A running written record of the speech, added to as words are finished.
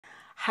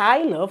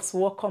Hi loves,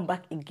 welcome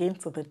back again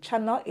to the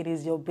channel. It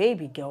is your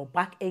baby girl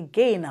back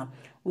again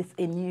with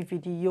a new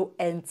video,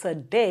 and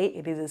today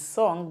it is a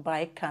song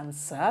by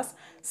Kansas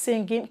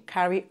singing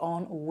Carry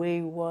On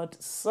Wayward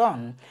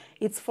Son.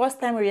 It's first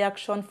time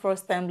reaction,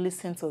 first time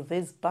listening to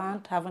this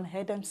band. Haven't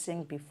heard them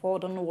sing before,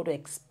 don't know what to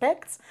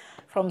expect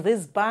from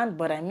this band,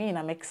 but I mean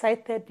I'm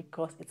excited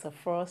because it's a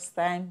first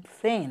time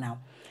thing now.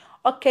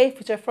 Okay, if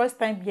it's your first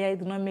time here,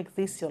 do not make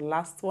this your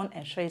last one.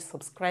 Ensure you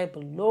subscribe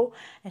below.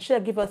 Ensure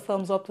you give a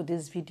thumbs up to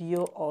this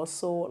video.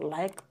 Also,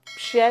 like,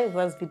 share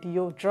this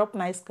video, drop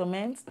nice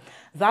comments.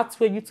 That's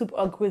where YouTube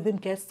algorithm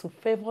gets to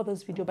favor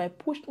this video by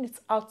pushing it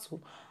out to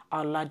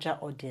our larger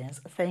audience.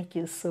 Thank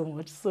you so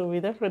much. So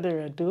without further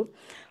ado,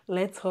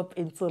 let's hop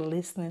into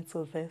listening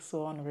to this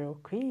one real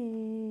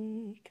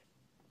quick.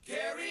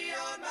 Carry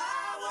on,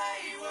 my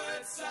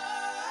wayward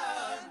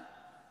son.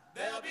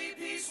 There'll be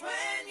peace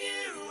when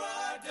you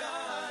are done.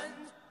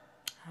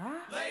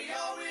 Lay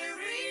your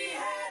weary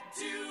head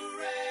to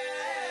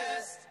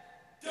rest.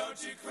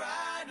 Don't you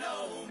cry no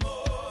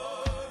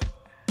more.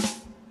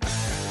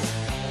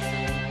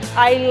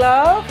 I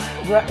love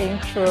the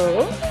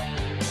intro.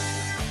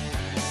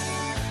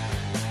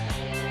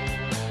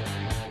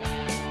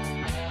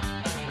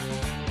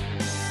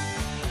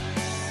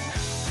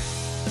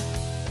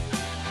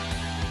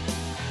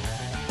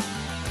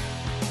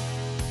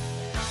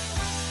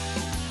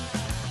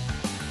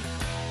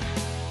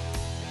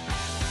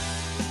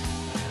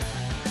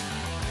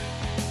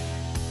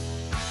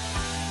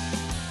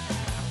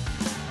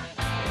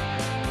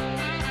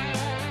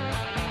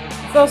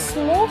 The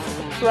smooth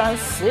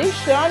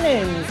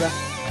transitioning.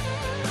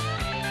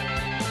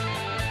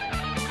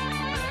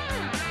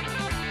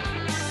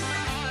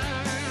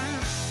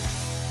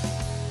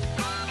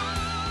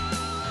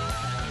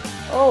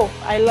 Oh,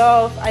 I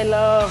love.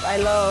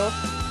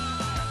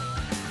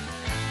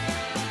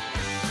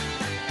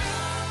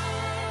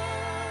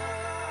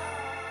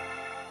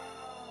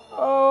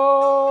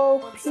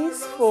 Oh,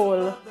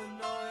 peaceful.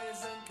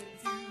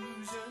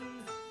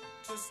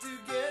 Just to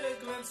get a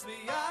glimpse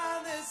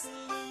beyond this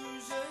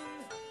illusion,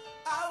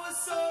 I was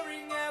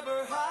soaring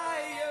ever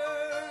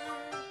higher.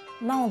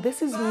 Now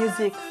this is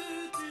music.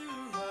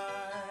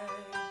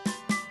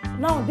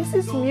 Now this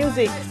is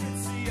music.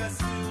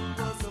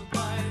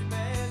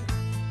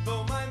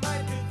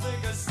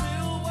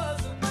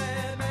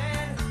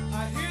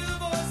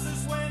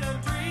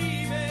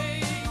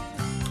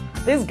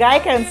 This guy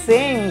can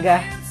sing.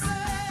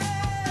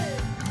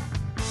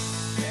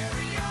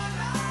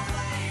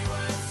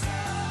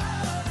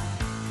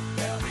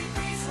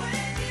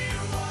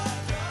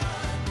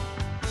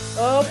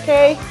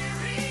 Okay.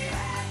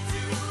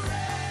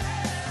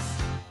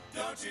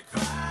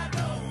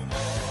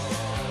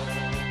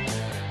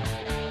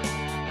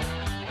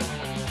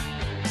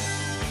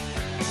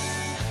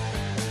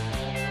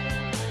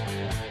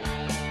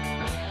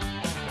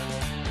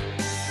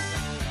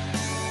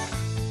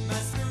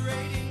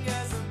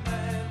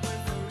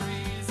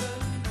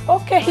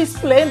 Okay, he's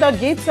playing the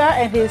guitar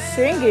and he's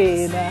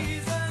singing.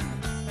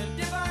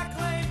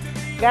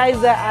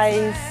 Guys,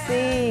 I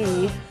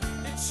see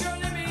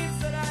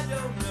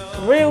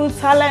real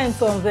talent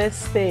on this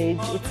stage.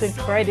 It's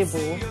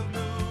incredible.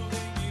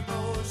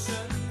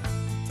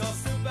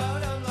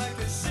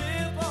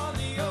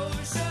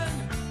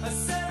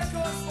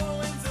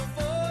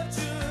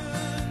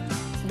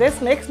 This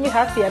makes me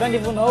happy. I don't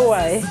even know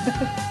why.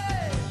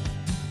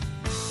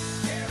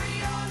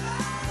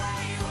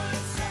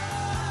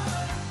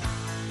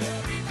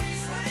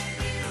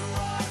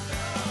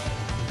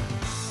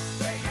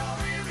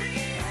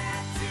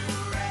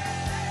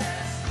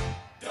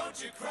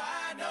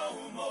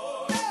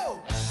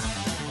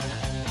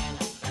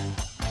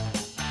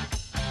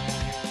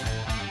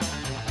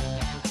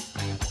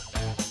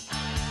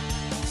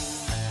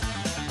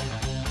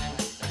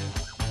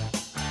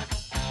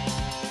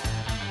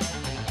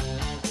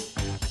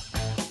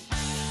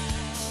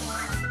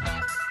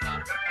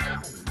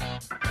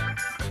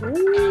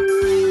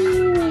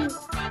 Ooh,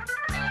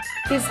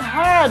 he's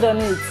hard on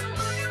it.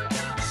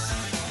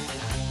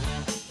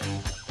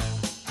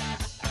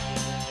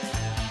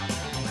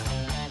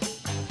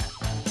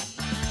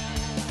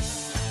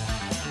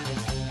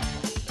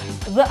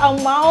 The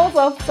amount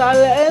of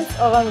talent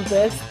on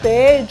the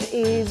stage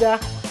is,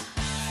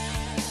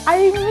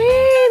 I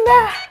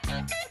mean,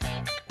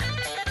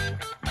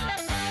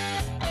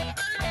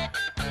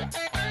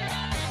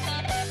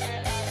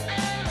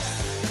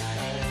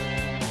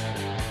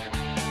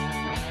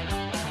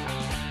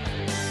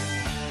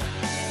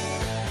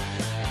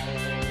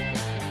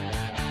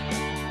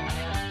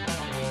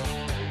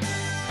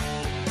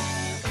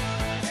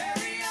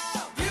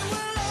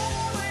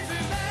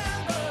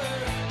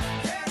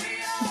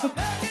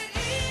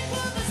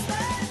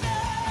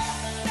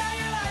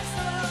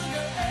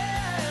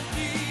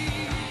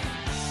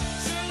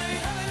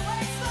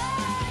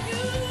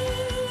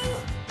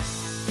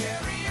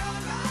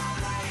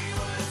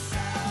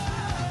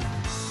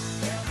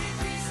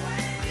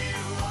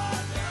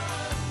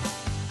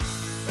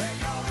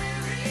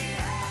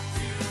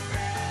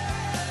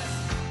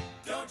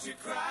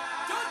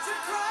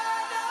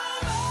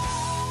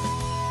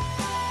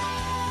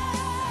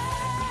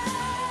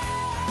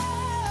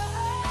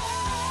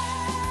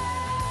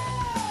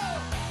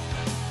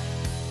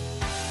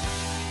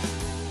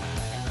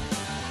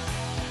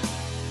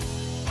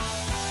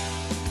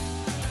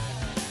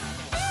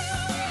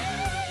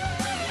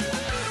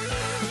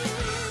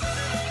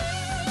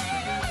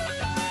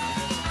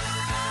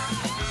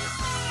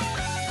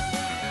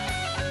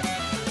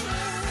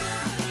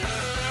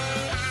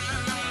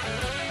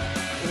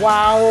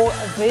 Wow,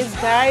 these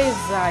guys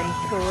are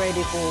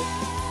incredible.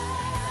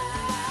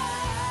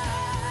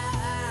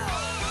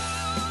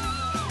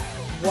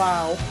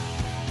 Wow.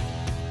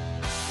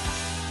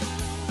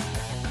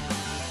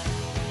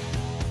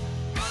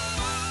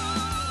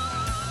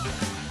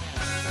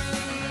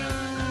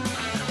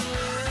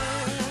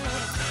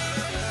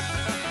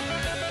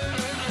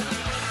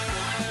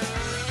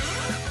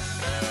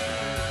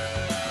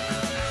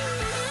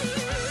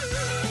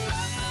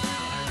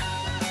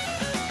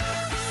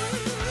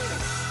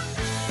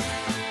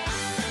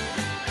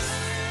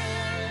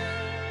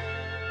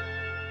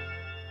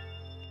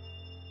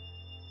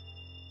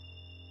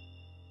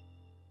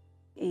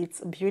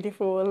 It's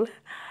beautiful.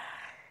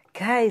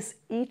 Guys,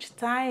 each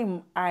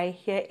time I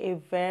hear a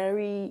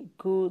very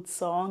good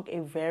song, a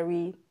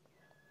very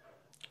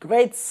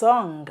great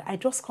song, I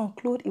just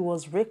conclude it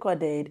was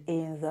recorded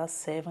in the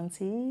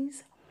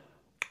 70s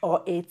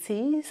or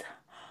 80s.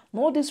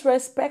 No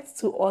disrespect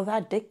to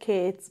other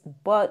decades,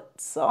 but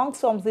songs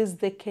from these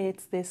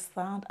decades, they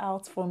stand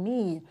out for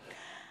me.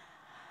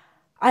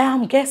 I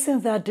am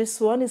guessing that this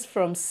one is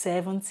from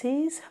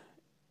 70s,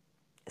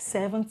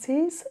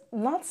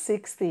 not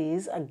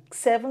 60s,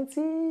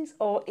 70s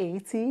or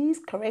 80s.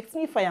 Correct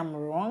me if I am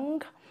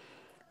wrong.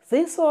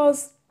 This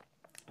was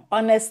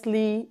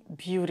honestly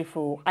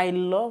beautiful. I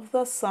love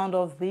the sound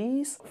of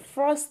these.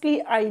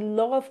 Firstly, I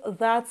love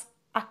that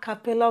a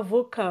cappella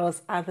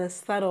vocals at the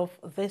start of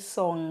this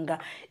song.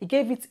 It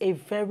gave it a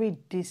very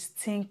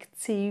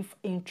distinctive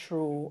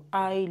intro.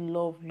 I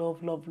loved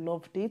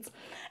it.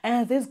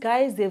 And these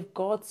guys, they've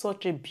got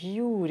such a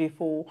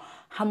beautiful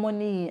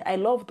harmony. I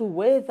love the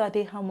way that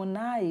they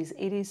harmonize.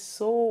 It is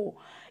so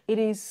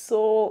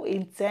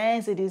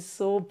intense. It is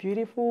so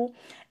beautiful.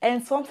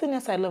 And something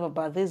else I love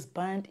about this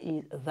band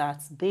is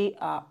that they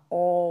are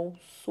all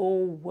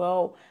so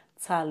well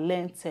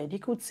talented. You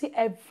could see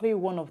every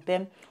one of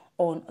them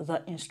on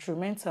the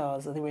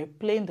instrumentals. They were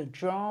playing the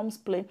drums,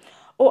 playing.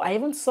 Oh, I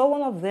even saw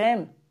one of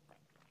them.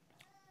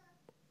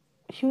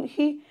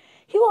 He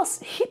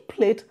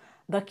played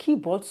the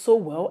keyboard so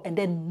well and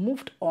then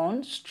moved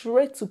on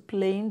straight to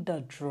playing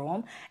the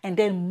drum and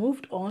then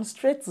moved on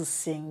straight to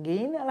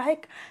singing.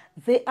 Like,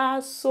 they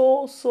are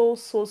so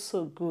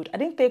good. I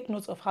didn't take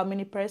note of how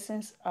many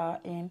persons are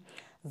in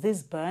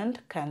this band,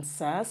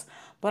 Kansas,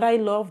 but I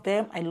love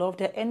them. I love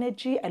their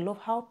energy. I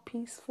love how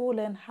peaceful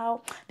and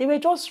how they were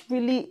just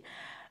really,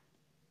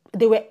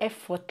 they were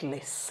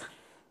effortless.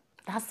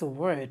 That's the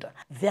word.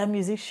 Their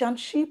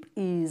musicianship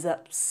is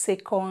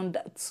second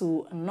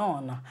to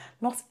none.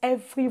 Not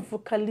every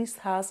vocalist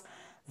has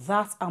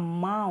that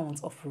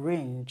amount of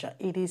range.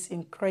 It is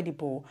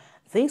incredible.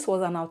 This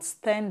was an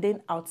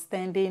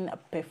outstanding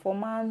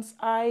performance.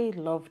 I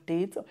loved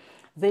it.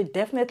 They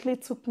definitely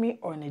took me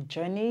on a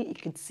journey. You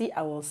could see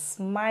I was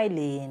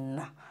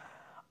smiling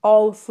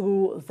all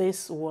through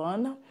this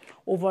one.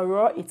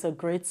 Overall, it's a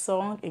great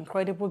song.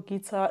 Incredible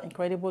guitar,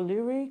 incredible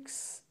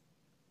lyrics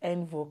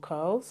and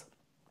vocals.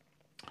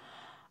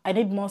 I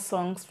need more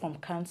songs from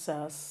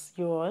Kansas,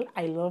 you all.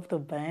 I love the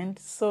band.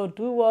 So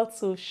do well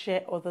to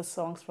share other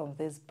songs from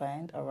this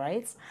band, all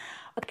right?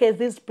 Okay,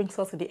 this brings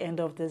us to the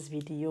end of this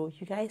video.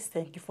 You guys,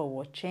 thank you for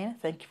watching.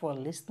 Thank you for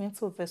listening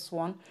to this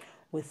one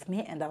with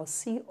me. And I'll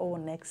see you all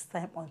next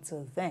time.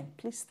 Until then,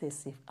 please stay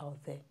safe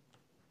out there.